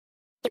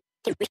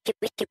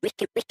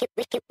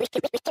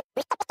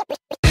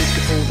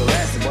fool the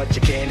rest, but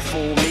you can't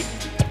fool me.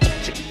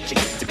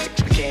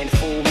 You can't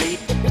fool me.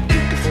 You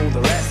can fool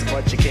the rest,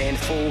 but you can't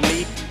fool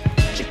me.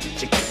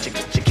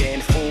 You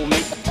can't fool me.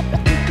 You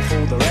can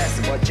fool the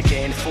rest, but you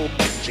can't fool.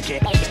 You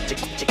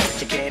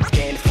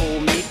can't fool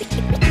me.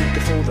 You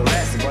can fool the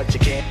rest, but you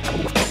can't.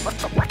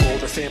 All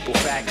the simple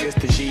fact is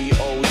the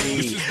G-O-D.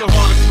 This is the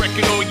hardest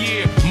record all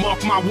year.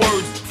 Mark my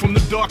words. From the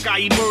dark I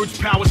emerge.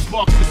 Power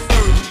sparks the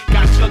surge.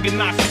 Got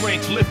juggernaut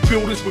strength. Lift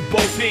buildings with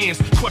both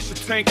hands. Crush a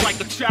tank like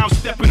a child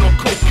stepping on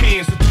coke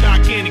cans. A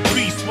gigantic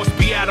beast must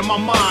be out of my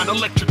mind.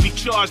 Electrically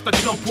charged. I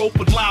jump rope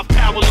with live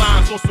power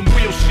lines on some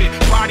real shit.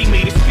 Body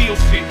made of steel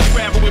shit.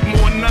 Travel with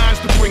more nines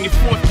to bring in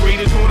fourth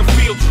graders on a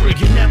field trip.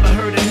 You never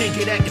heard a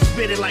nigga that can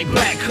spit it like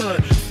Black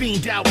Hood.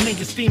 Fiend out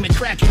niggas steaming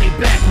crack in they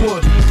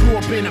backwoods. Grew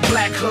up in a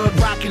black hood,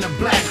 rocking a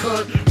black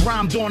hood.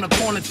 Rhymed on the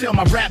corner till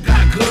my rap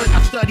got good.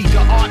 I studied the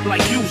art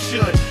like you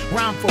should.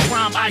 Rhyme for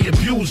rhyme, I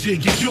abuse you.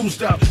 Get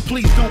used up.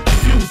 Please don't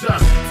confuse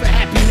us. For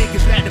happy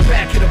niggas at the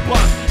back of the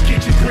bus.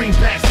 Get your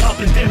greenbacks up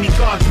and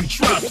demigods we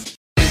trust.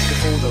 You can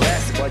fool the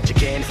rest, but you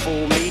can't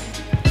fool me.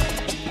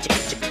 You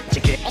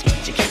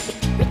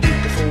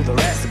can fool the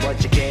rest,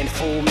 but you can't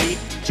fool me.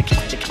 You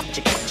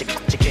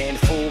can't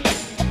fool.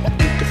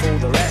 You can fool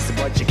the rest,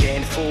 but you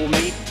can't fool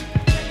me.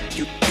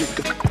 You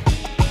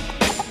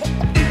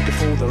can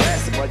fool the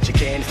rest, but you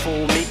can't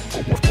fool me.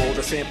 For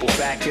the simple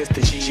fact is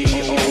the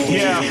G-O-D.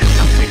 Yeah,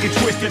 I'm sick and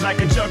twisted like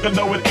a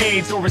juggalo with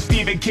AIDS, or a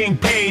Stephen King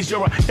page,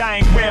 or a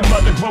dying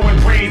grandmother growing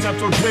braids. I'm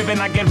so driven,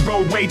 I get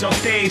road rage on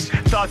stage.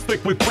 Thoughts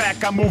thick with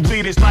crack, I move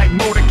leaders like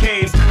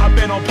motorcades. I've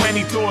been on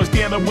plenty tours,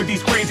 dealing with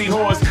these crazy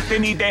whores. They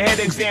need their head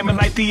examined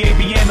like the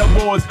ABN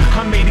Awards.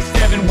 I'm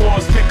 87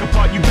 wars, pick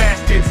apart you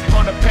bastards.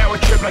 On a power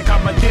trip like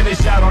I'm a dinner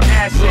shot on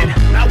acid.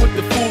 Not with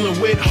the fooling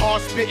with,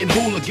 hard spitting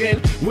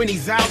hooligan. When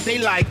he's out, they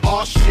like,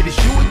 oh shit, it's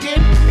you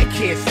again? They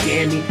can't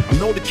stand me, I'm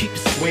known to keep it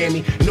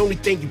swammy. And only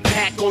thing you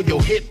pack on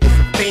your hip is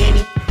a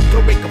fanny.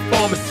 Don't make a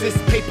pharmacist,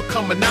 paper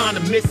come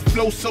anonymous.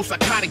 Flow so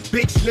psychotic,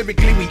 bitch,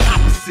 lyrically we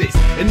opposites.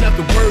 In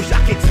other words,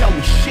 y'all can't tell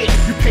me shit.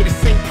 You pay the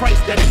same price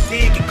that it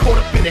did, get caught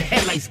up in the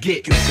headlights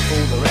get. You can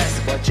fool the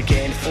rest, but you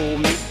can't fool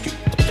me.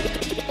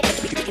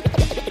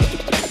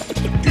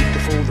 You can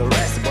fool the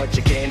rest, but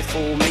you can't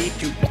fool me.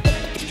 You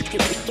can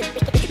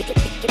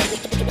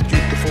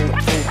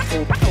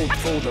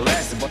fool the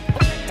rest, but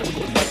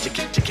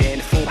you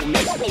can't fool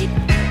me.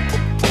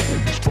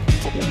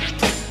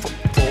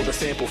 For the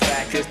simple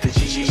fact is the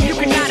G-O-D. You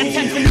cannot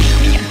attempt to meet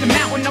me at the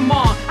mountain I'm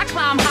on. I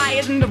climb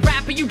higher than the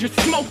rapper you just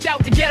smoked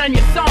out to get on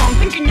your song.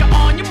 Thinking you're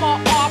on, you're more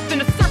off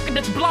than a circuit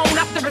that's blown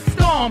after a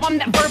storm. I'm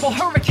that verbal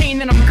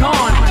hurricane and I'm gone.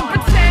 I can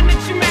pretend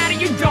that you're mad or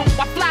you don't.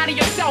 Why fly to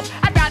yourself?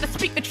 I'd rather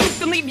speak the truth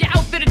than leave you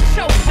out there to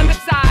choke. And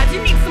besides,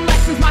 you need some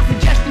lessons. My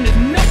suggestion is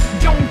no,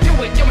 don't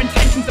do it. Your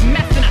intentions are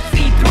mess and I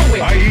see through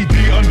it.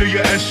 IED under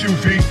your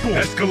SUV,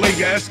 escalate,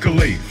 you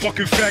escalate.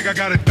 Fucking fag, I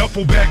got a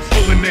duffel bag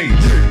full of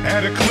nades.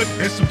 Add a clip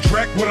and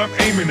subtract what I'm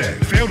aiming at.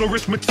 Failed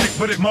arithmetic,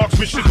 but it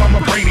marksmanship, I'm a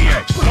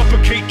brainiac.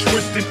 Suffocate,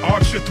 twist, and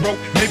arch your throat.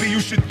 Maybe you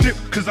should dip,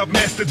 cause I've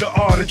mastered the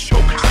art of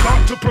choke.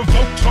 Start to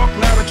provoke, talk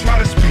louder, try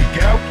to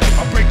speak out.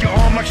 I'll break your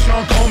arm like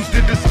Sean Combs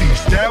did to Steve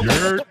Stout. You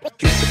heard? You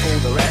can fool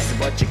the rest,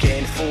 but you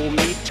can't fool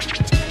me.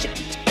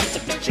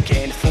 You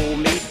can't fool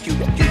me. You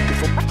can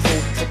fool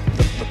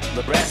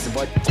the rest,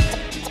 but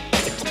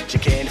you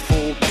can't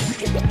fool.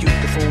 You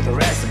can fool the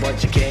rest,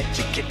 but you can't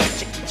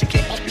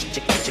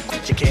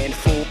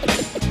fool.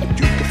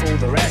 You can fool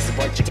the rest,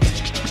 but you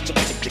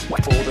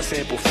for the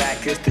simple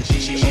fact is the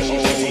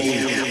G-O-D.